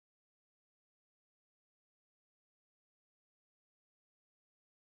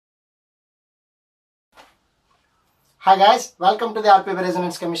Hi guys, welcome to the RPB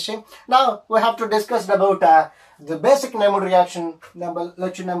resonance chemistry. Now we have to discuss about the basic neighborhood reaction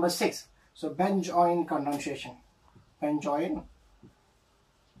lecture number 6. So benzoin condensation. Benzoin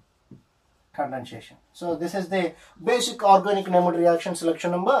condensation. So this is the basic organic neighborhood reaction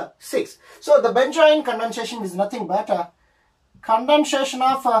selection number 6. So the benzoin condensation is nothing but a condensation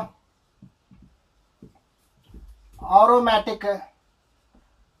of aromatic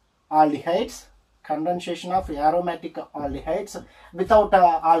aldehydes. Condensation of aromatic aldehydes without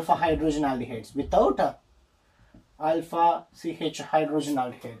alpha hydrogen aldehydes, without alpha CH hydrogen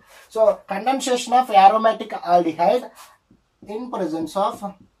aldehyde. So condensation of aromatic aldehyde in presence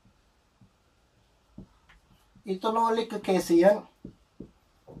of ethanolic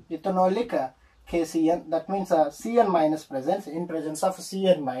KCN, that means Cn minus presence, in presence of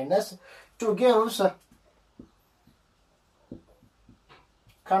Cn minus, to give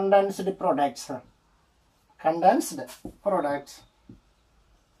condensed products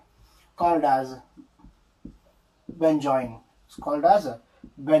called as benzoin. It's called as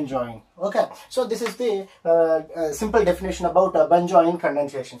benzoin. Okay, so this is the simple definition about benzoin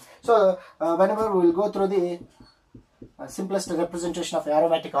condensation. So whenever we will go through the simplest representation of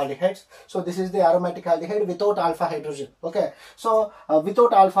aromatic aldehydes, so this is the aromatic aldehyde without alpha hydrogen. Okay, so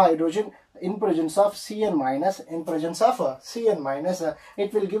without alpha hydrogen, in presence of Cn minus,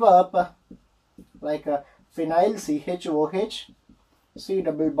 it will give up like phenyl CHOH, C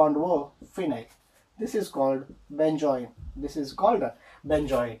double bond O, phenyl. This is called benzoin.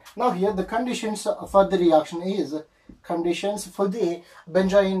 Now here the conditions for the reaction is,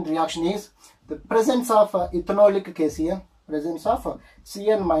 benzoin reaction is the presence of ethanolic KCN, presence of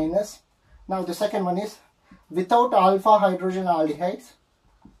Cn minus. Now the second one is without alpha hydrogen aldehydes.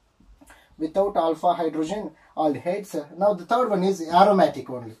 Now the third one is aromatic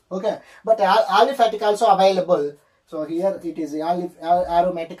only. Okay, but aliphatic also available. So here it is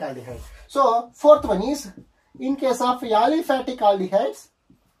aromatic aldehyde. So fourth one is, in case of aliphatic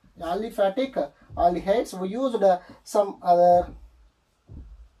aldehydes, we used some other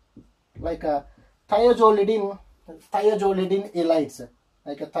like thiazolidine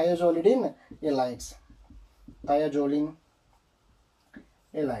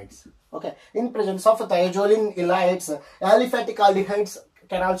halides, Okay, in presence of thiazolidine halides, aliphatic aldehydes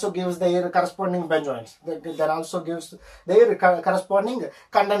can also give their corresponding benzoins. That also gives their corresponding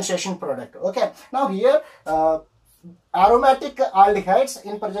condensation product. Okay, now here aromatic aldehydes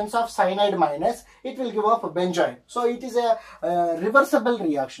in presence of cyanide minus, it will give up benzoin. So it is a reversible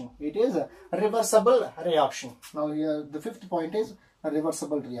reaction. Now here the fifth point is a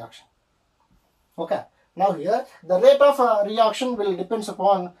reversible reaction. Okay, now here the rate of reaction will depends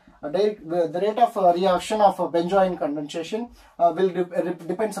upon the rate of reaction of benzoin condensation will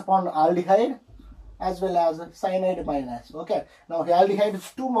depends upon aldehyde as well as cyanide minus. Okay, now aldehyde,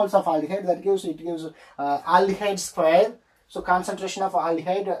 2 moles of aldehyde, that gives aldehyde square. So concentration of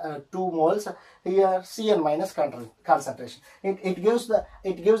aldehyde 2 moles. Here Cn minus concentration. It gives the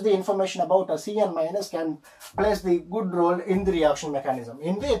information about Cn minus can plays the good role in the reaction mechanism.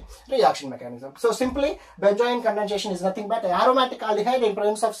 So simply benzoin condensation is nothing but aromatic aldehyde in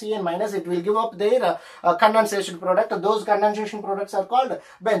presence of Cn minus. It will give up their condensation product. Those condensation products are called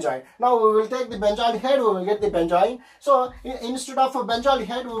benzoin. Now we will take the benzaldehyde, we will get the benzoin. So instead of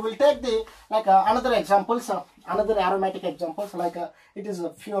benzaldehyde, we will take the another examples. Another aromatic examples, like it is a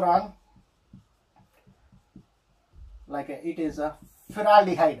furan, it is a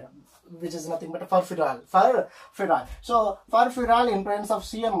furaldehyde, which is nothing but furfural. So furfural in presence of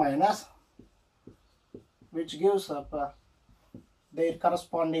Cn minus, which gives up their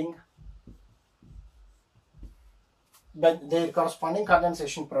corresponding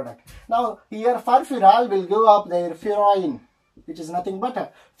condensation product. Now here furfural will give up their furan, which is nothing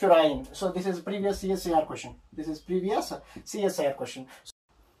but furan. So this is previous CSIR question. This is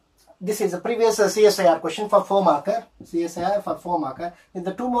a previous CSIR question for 4 marker. CSIR for 4 marker. In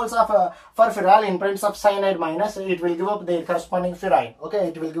the 2 moles of furfural in presence of cyanide minus, it will give up their corresponding furan. Okay,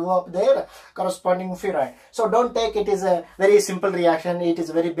 it will give up their corresponding furan. So don't take it is a very simple reaction. It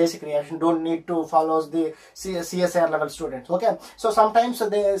is a very basic reaction. Don't need to follow the CSIR level students. Okay, so sometimes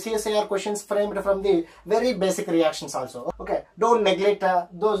the CSIR questions framed from the very basic reactions also. Okay, don't neglect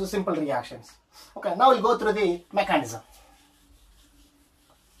those simple reactions. Okay, now we'll go through the mechanism.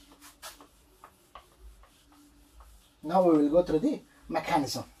 Now we will go through the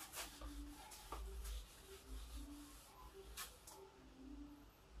mechanism.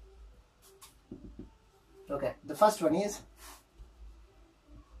 Okay, the first one is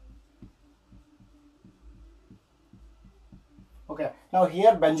Okay, now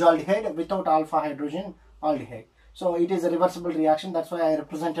here benzaldehyde without alpha hydrogen aldehyde. So it is a reversible reaction. That's why I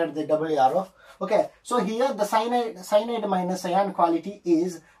represented the double arrow. Okay, so here the cyanide minus ion quality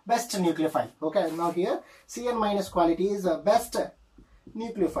is best nucleophile. Okay, now here Cn minus quality is best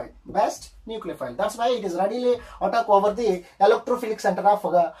nucleophile. That's why it is readily attack over the electrophilic center of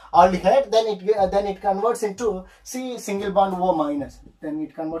aldehyde. Then it converts into C single bond O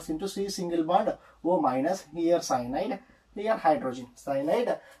minus. Here cyanide, here hydrogen,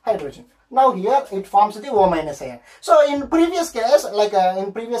 cyanide, hydrogen. Now here it forms the O minus ion. So in previous case, like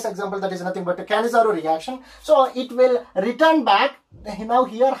in previous example, that is nothing but a Cannizzaro reaction. So it will return back. Now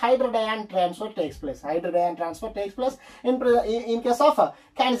here hydrogen transfer takes place. In case of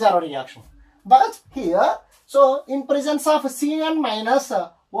Cannizzaro reaction. But here, so in presence of Cn minus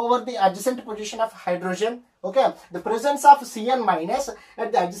over the adjacent position of hydrogen, okay, the presence of Cn minus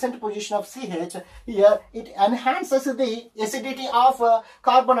at the adjacent position of CH, here it enhances the acidity of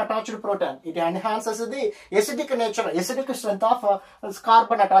carbon attached proton. It enhances the acidic strength of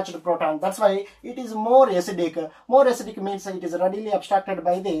carbon attached proton. That's why it is more acidic. More acidic means it is readily abstracted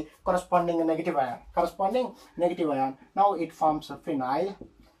by the corresponding negative ion. Now it forms phenyl,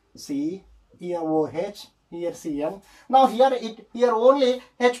 C, here OH, here Cn. Now here only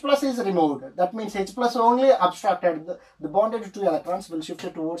H plus is removed. That means H plus only abstracted. The bonded 2 electrons will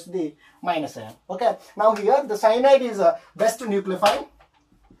shift towards the minus ion. Okay. Now here the cyanide is best nucleophile.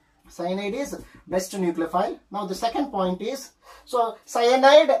 Now the second point is, so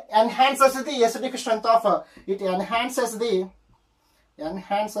cyanide enhances the acidic strength of it enhances the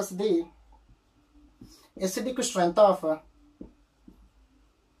acidic strength of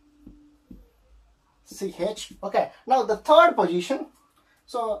CH. Okay, now the third position,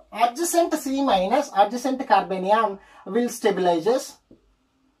 so adjacent C minus, adjacent carbanion will stabilizes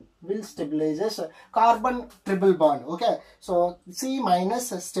carbon triple bond. Okay, so C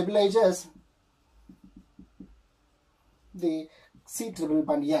minus stabilizes the C triple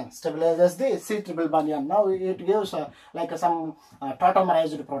bond N, Now it gives like some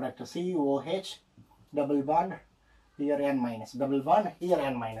tautomerized product, COH double bond, here N minus, double bond, here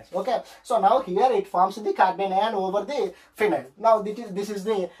N minus. Okay, so now here it forms the carbanion over the phenyl. Now this is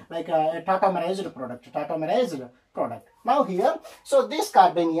the like a tautomerized product. Now here, so this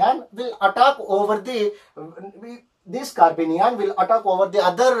carbanion will attack over the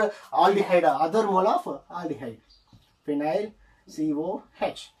other aldehyde, other mole of aldehyde, phenyl,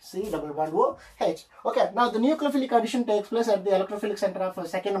 COH, C double bond OH. Okay, now the nucleophilic addition takes place at the electrophilic center of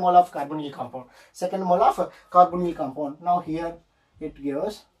second mole of carbonyl compound. Now here it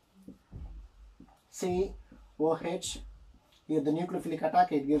gives COH. Here the nucleophilic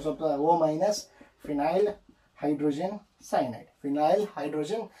attack, it gives up the O minus, phenyl, hydrogen, cyanide.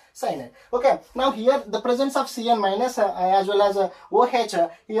 Okay, now here the presence of Cn minus as well as OH,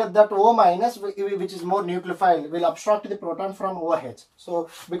 here that O minus, which is more nucleophile, will obstruct the proton from OH. So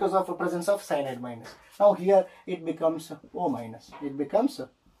because of the presence of cyanide minus. Now here it becomes O minus.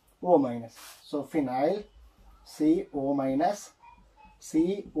 So phenyl, CO minus,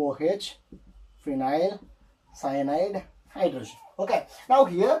 COH, phenyl, cyanide, hydrogen. Okay, now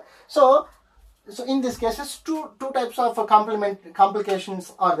here, so in this cases two types of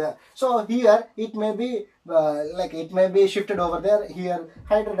complications are there. So here it may be shifted over there. Here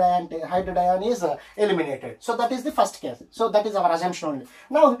hydrogen is eliminated. So that is the first case. So that is our assumption only.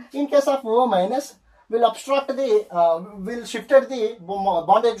 Now in case of O minus, will obstruct the will shifted the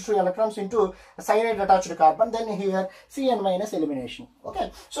bonded 2 electrons into cyanide attached carbon. Then here Cn minus elimination.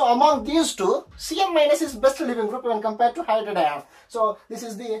 Okay, so among these two, Cn minus is best leaving group when compared to hydrogen. So this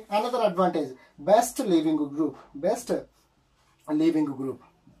is the another advantage, best leaving group.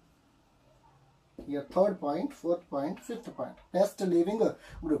 Here third point, fourth point, fifth point, best leaving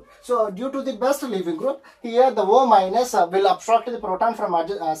group. So due to the best leaving group, here the O minus will obstruct the proton from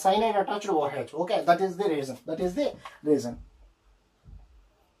cyanide attached to OH. Okay, that is the reason.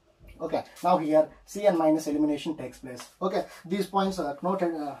 Okay, now here Cn minus elimination takes place. Okay, these points are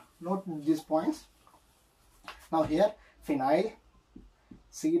noted. Note these points. Now here phenyl,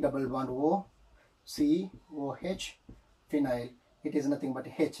 C double bond O, C OH, phenyl. It is nothing but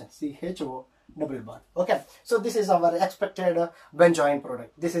H, CHO double bond. Okay, so this is our expected benzoin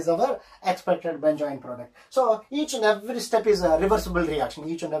product. So each and every step is a reversible reaction.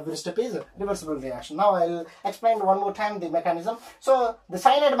 Now I'll explain one more time the mechanism. So the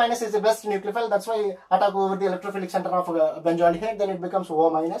cyanide minus is the best nucleophile. That's why attack over the electrophilic center of benzoaldehyde. Then it becomes O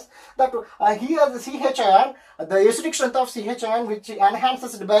minus. That here the CH ion, the acidic strength of CH ion, which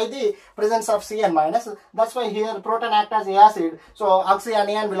enhances by the presence of Cn minus. That's why here proton act as acid. So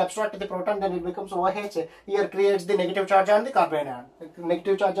oxyanion will obstruct the proton. Then it becomes OH. Here creates the negative charge on the carbon ion,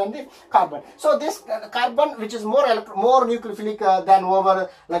 negative charge on the carbon. So this carbon, which is more nucleophilic than over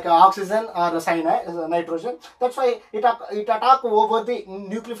like oxygen or cyanide, nitrogen. That's why it attack over the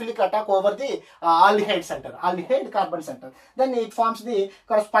nucleophilic attack over the aldehyde center, aldehyde carbon center. Then it forms the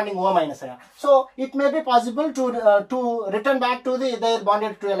corresponding O minus ion. So it may be possible to return back to their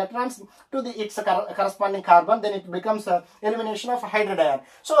bonded 2 electrons to its corresponding carbon. Then it becomes elimination of hydride ion.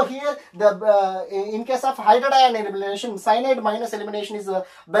 So here in case of hydride ion elimination, cyanide minus elimination is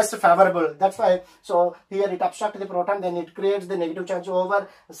best favorable. That's why, so here it obstructs the proton, then it creates the negative charge over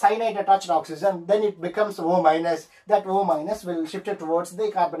cyanide attached oxygen, then it becomes O minus. That O minus will shift it towards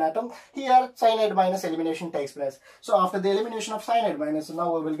the carbon atom. Here cyanide minus elimination takes place. So after the elimination of cyanide minus,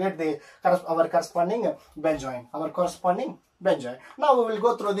 now we will get our corresponding benzoin. Now we will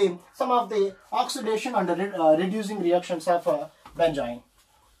go through some of the oxidation and reducing reactions of benzoin.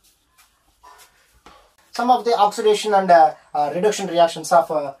 Some of the oxidation and reduction reactions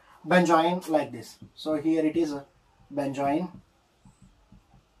of benzoin like this. So here it is benzoin.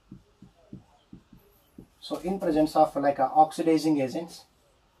 So in presence of like oxidizing agents,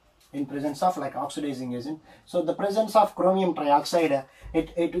 so the presence of chromium trioxide,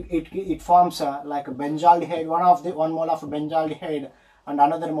 it forms like a benzaldehyde, one mole of benzaldehyde and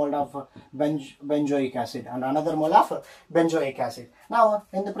another mole of benzoic acid and another mole of benzoic acid. Now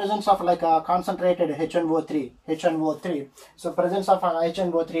in the presence of like a concentrated HNO3, so presence of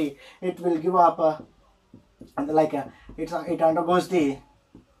HNO3, it will give up it undergoes the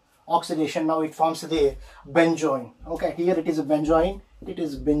oxidation. Now it forms the benzoin. Okay, here it is a benzoin, it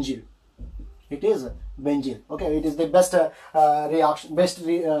is benzyl. Okay, it is the best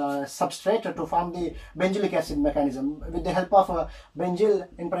substrate to form the benzylic acid mechanism. With the help of benzyl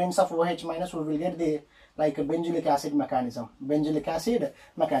in presence of OH minus, we will get the like a benzylic acid mechanism.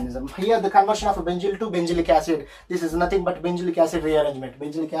 Here the conversion of benzyl to benzylic acid. This is nothing but benzylic acid rearrangement.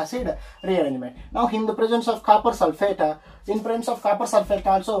 Now in the presence of copper sulfate,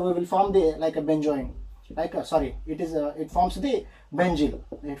 also we will form the like a benzoin. It forms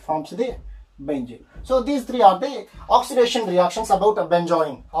the benzyl. So these three are the oxidation reactions about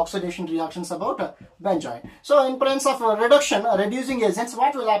benzoin. So in presence of reducing agents,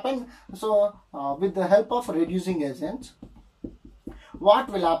 what will happen? So with the help of reducing agents, what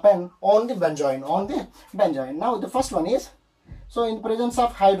will happen on the benzoin? Now the first one is, so in presence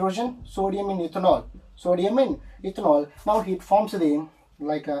of hydrogen, sodium in ethanol. Now it forms the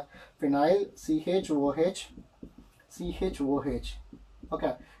like a phenyl CHOH.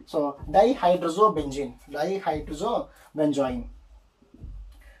 Okay, so dihydrozobenzoin.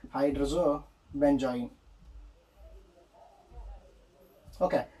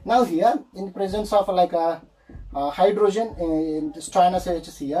 Okay, now here in the presence of like a hydrogen in stannous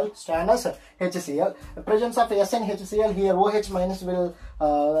HCl, the presence of SnHCl, here OH minus will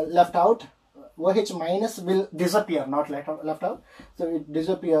left out. OH minus will disappear, not left out. So it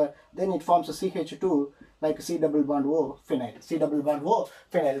disappear. Then it forms a CH2 like C double bond O phenyl.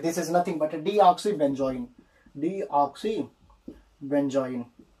 This is nothing but a deoxybenzoin.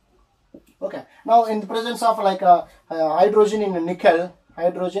 Okay. Now in the presence of like a hydrogen in nickel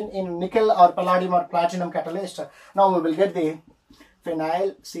or palladium or platinum catalyst, now we will get the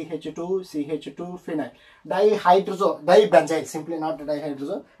phenyl CH2 phenyl. Dibenzyl, simply not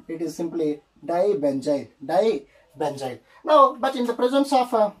dihydrozo, it is simply dibenzyl. Now, but in the presence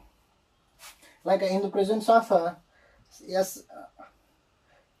of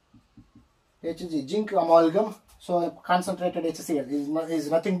Hg, zinc amalgam, so concentrated HCl is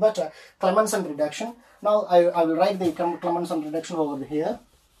nothing but Clemmensen reduction. Now I will write the Clemmensen reduction over here.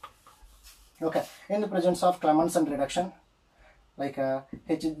 Okay, in the presence of Clemmensen reduction, like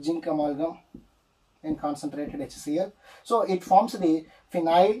zinc amalgam in concentrated HCl, so it forms the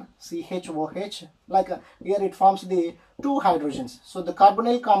phenyl CHOH. Like here it forms the two hydrogens. So the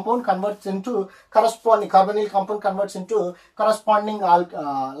carbonyl compound converts into corresponding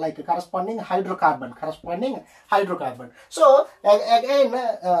hydrocarbon. So again,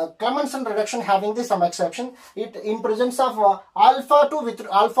 Clemmensen reduction having this some exception. It in presence of alpha 2 with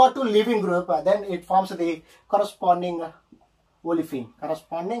alpha 2 leaving group, then it forms the corresponding olefin.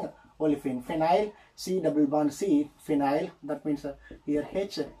 Phenyl C double bond C phenyl, that means here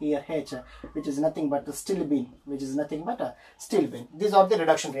H, which is nothing but stilbene. These are the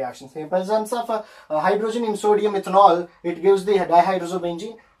reduction reactions. In presence of hydrogen in sodium ethanol, it gives the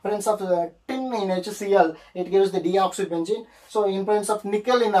dihydrozobenzoin. Presence of tin in HCl, it gives the deoxybenzene. So in presence of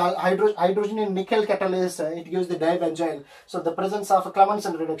nickel in hydrogen in nickel catalyst, it gives the dibenzyl. So the presence of a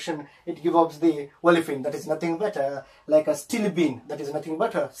Clemmensen reduction, it gives the olefin, that is nothing but like a stilbene, that is nothing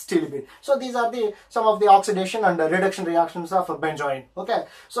but a stilbene. So these are the some of the oxidation and reduction reactions of benzoin. Okay,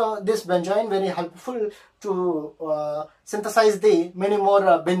 so this benzoin very helpful to synthesize the many more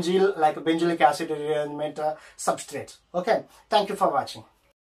benzyl, like benzoic acid rearrangement substrates. Okay, thank you for watching.